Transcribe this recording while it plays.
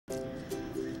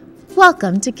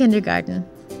Welcome to kindergarten.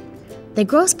 The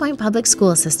Grosse Pointe Public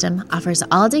School System offers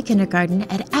all-day kindergarten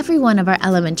at every one of our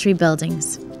elementary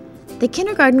buildings. The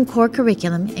kindergarten core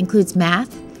curriculum includes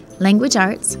math, language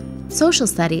arts, social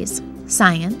studies,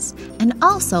 science, and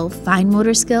also fine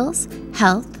motor skills,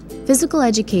 health, physical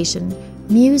education,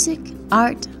 music,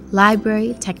 art,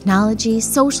 library, technology,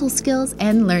 social skills,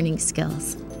 and learning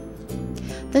skills.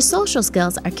 The social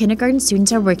skills our kindergarten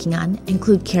students are working on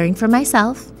include caring for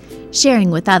myself,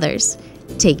 sharing with others,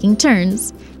 taking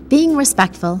turns, being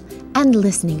respectful, and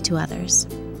listening to others.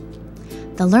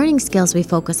 The learning skills we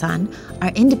focus on are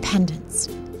independence,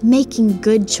 making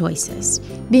good choices,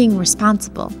 being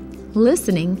responsible,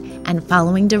 listening, and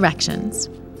following directions.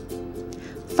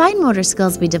 Fine motor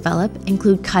skills we develop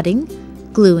include cutting,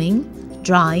 gluing,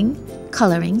 drawing,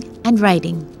 coloring, and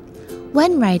writing.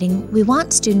 When writing, we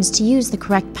want students to use the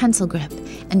correct pencil grip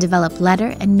and develop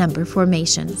letter and number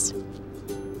formations.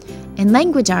 In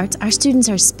language arts, our students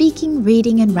are speaking,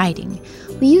 reading, and writing.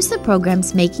 We use the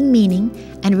programs Making Meaning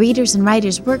and Readers and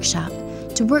Writers Workshop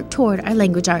to work toward our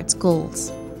language arts goals.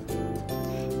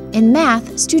 In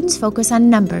math, students focus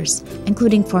on numbers,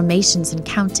 including formations and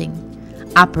counting,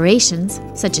 operations,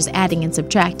 such as adding and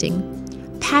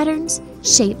subtracting, patterns,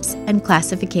 shapes, and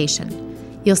classification.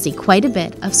 You'll see quite a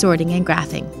bit of sorting and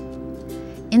graphing.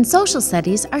 In social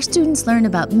studies, our students learn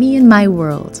about me and my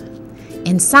world.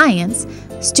 In science,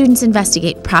 students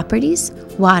investigate properties,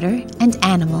 water, and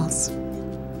animals.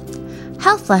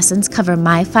 Health lessons cover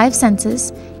my 5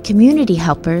 senses, community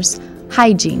helpers,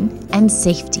 hygiene, and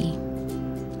safety.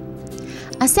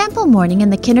 A sample morning in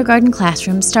the kindergarten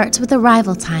classroom starts with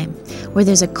arrival time, where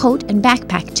there's a coat and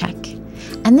backpack check,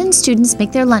 and then students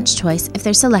make their lunch choice if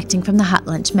they're selecting from the hot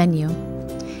lunch menu.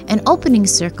 In opening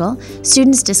circle,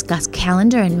 students discuss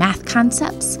calendar and math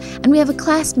concepts, and we have a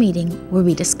class meeting where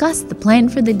we discuss the plan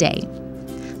for the day.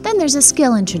 Then there's a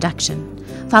skill introduction,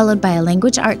 followed by a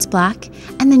language arts block,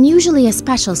 and then usually a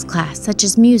specials class such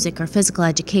as music or physical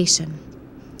education.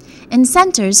 In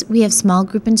centers, we have small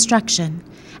group instruction,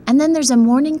 and then there's a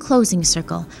morning closing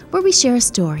circle where we share a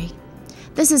story.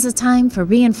 This is a time for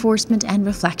reinforcement and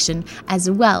reflection,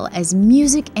 as well as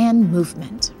music and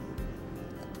movement.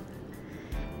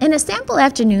 In a sample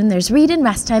afternoon, there's read and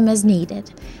rest time as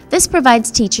needed. This provides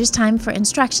teachers time for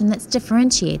instruction that's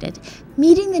differentiated,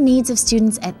 meeting the needs of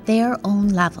students at their own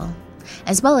level,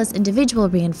 as well as individual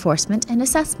reinforcement and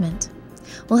assessment.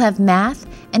 We'll have math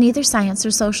and either science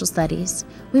or social studies.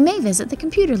 We may visit the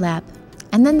computer lab,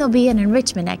 and then there'll be an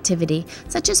enrichment activity,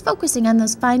 such as focusing on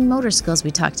those fine motor skills we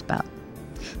talked about.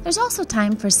 There's also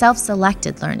time for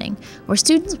self-selected learning, where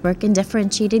students work in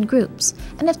differentiated groups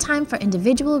and have time for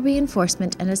individual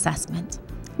reinforcement and assessment.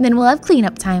 Then we'll have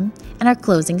cleanup time and our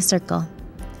closing circle.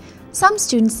 Some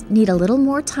students need a little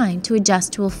more time to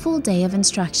adjust to a full day of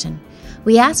instruction.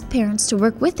 We ask parents to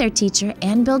work with their teacher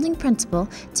and building principal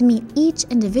to meet each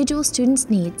individual student's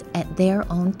needs at their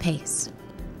own pace.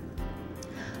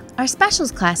 Our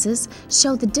specials classes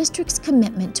show the district's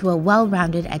commitment to a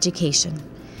well-rounded education.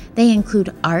 They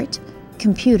include art,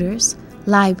 computers,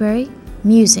 library,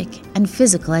 music, and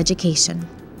physical education.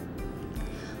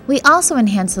 We also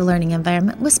enhance the learning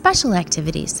environment with special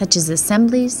activities such as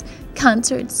assemblies,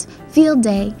 concerts, field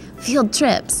day, field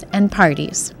trips, and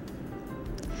parties.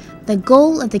 The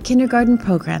goal of the kindergarten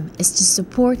program is to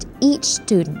support each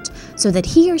student so that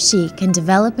he or she can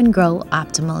develop and grow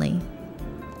optimally.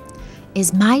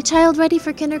 Is my child ready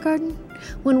for kindergarten?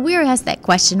 When we're asked that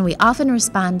question, we often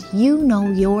respond, "You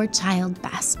know your child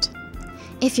best."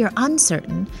 If you're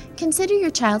uncertain, consider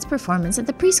your child's performance at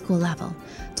the preschool level.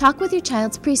 Talk with your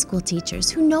child's preschool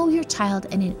teachers who know your child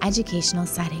in an educational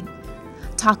setting.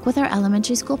 Talk with our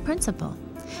elementary school principal.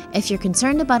 If you're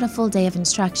concerned about a full day of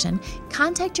instruction,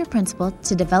 contact your principal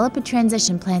to develop a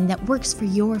transition plan that works for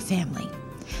your family.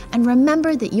 And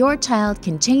remember that your child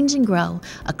can change and grow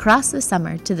across the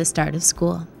summer to the start of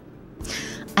school.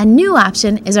 A new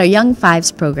option is our Young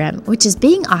Fives program, which is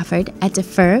being offered at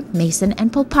Defer, Mason,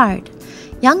 and Polpard.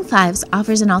 Young Fives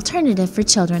offers an alternative for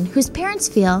children whose parents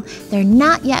feel they're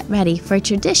not yet ready for a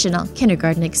traditional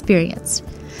kindergarten experience.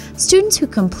 Students who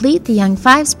complete the Young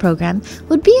Fives program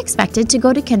would be expected to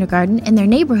go to kindergarten in their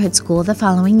neighborhood school the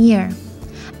following year.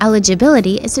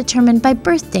 Eligibility is determined by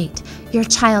birth date. Your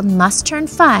child must turn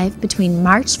 5 between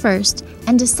March 1st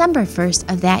and December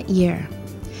 1st of that year.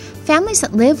 Families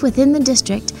that live within the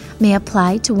district may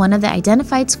apply to one of the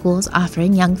identified schools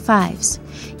offering Young Fives.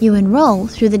 You enroll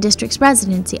through the district's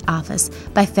residency office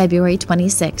by February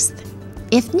 26th.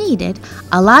 If needed,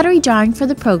 a lottery drawing for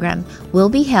the program will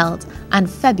be held on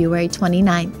February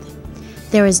 29th.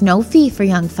 There is no fee for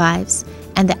Young Fives,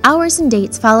 and the hours and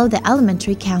dates follow the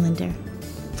elementary calendar.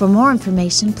 For more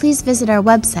information, please visit our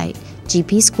website,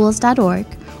 gpschools.org,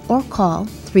 or call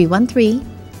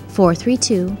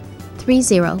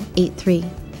 313-432-3083.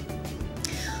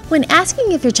 When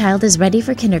asking if your child is ready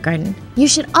for kindergarten, you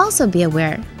should also be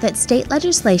aware that state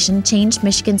legislation changed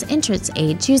Michigan's entrance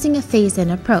age using a phase-in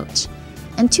approach.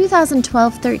 In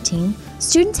 2012-13,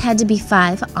 students had to be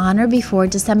 5 on or before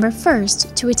December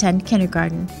 1st to attend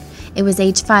kindergarten. It was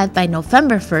age 5 by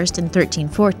November 1st in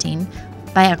 13-14,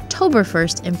 by October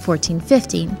 1st in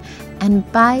 14-15, and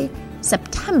by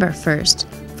September 1st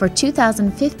for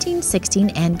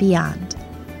 2015-16 and beyond.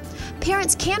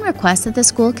 Parents can request that the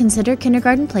school consider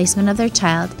kindergarten placement of their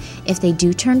child if they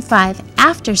do turn 5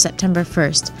 after September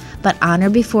 1st, but on or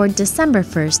before December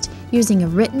 1st using a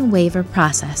written waiver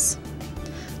process.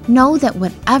 Know that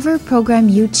whatever program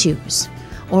you choose,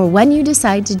 or when you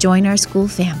decide to join our school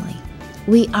family,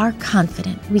 we are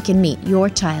confident we can meet your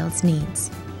child's needs.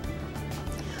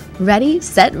 Ready,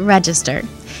 set, register.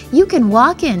 You can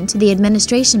walk into the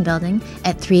administration building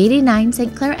at 389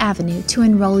 St. Clair Avenue to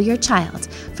enroll your child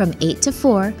from 8 to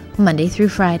 4, Monday through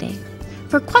Friday.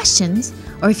 For questions,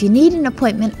 or if you need an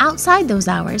appointment outside those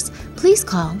hours, please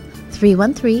call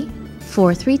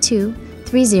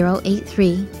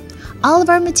 313-432-3083. All of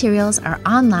our materials are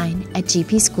online at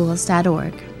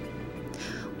gpschools.org.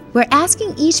 We're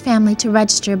asking each family to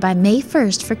register by May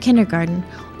 1st for kindergarten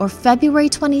or February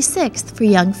 26th for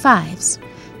young 5s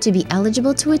to be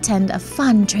eligible to attend a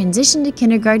fun transition to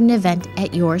kindergarten event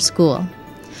at your school.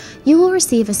 You will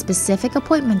receive a specific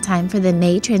appointment time for the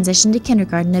May Transition to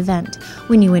Kindergarten event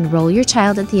when you enroll your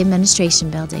child at the administration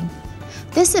building.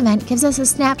 This event gives us a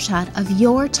snapshot of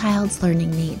your child's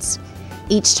learning needs.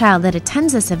 Each child that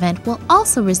attends this event will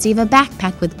also receive a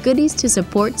backpack with goodies to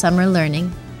support summer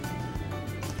learning.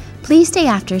 Please stay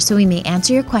after so we may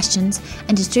answer your questions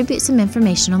and distribute some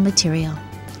informational material.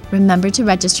 Remember to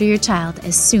register your child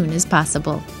as soon as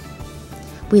possible.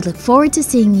 We look forward to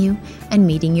seeing you and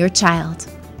meeting your child.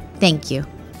 Thank you.